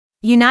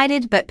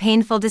United but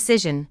painful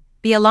decision.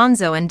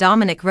 Alonzo and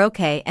Dominic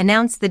Roque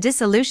announced the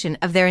dissolution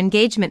of their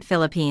engagement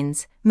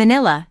Philippines,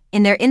 Manila,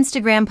 in their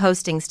Instagram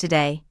postings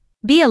today.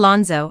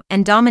 Alonzo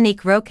and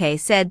Dominic Roque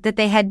said that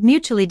they had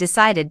mutually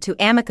decided to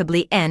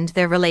amicably end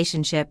their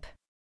relationship.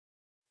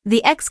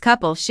 The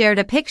ex-couple shared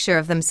a picture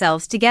of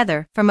themselves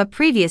together from a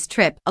previous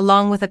trip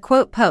along with a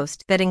quote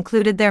post that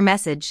included their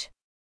message.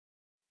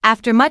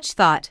 After much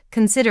thought,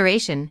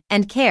 consideration,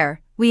 and care,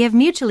 we have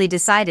mutually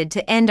decided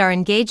to end our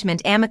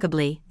engagement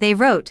amicably, they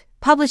wrote,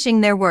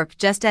 publishing their work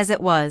just as it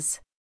was.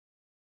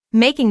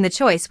 Making the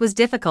choice was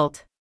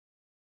difficult.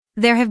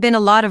 There have been a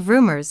lot of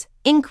rumors,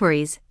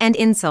 inquiries, and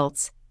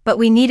insults, but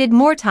we needed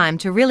more time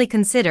to really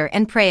consider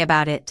and pray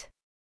about it.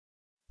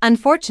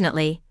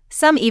 Unfortunately,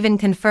 some even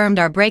confirmed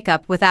our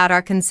breakup without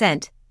our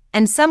consent,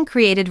 and some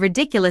created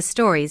ridiculous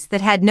stories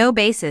that had no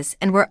basis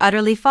and were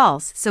utterly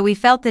false, so we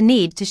felt the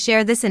need to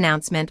share this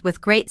announcement with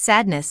great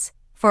sadness,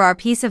 for our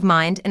peace of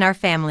mind and our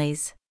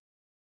families.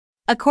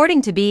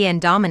 According to B and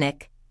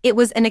Dominic, it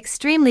was an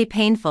extremely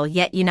painful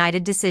yet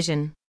united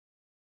decision.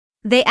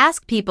 They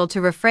ask people to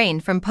refrain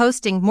from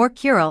posting more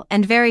cruel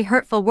and very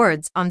hurtful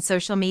words on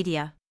social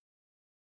media.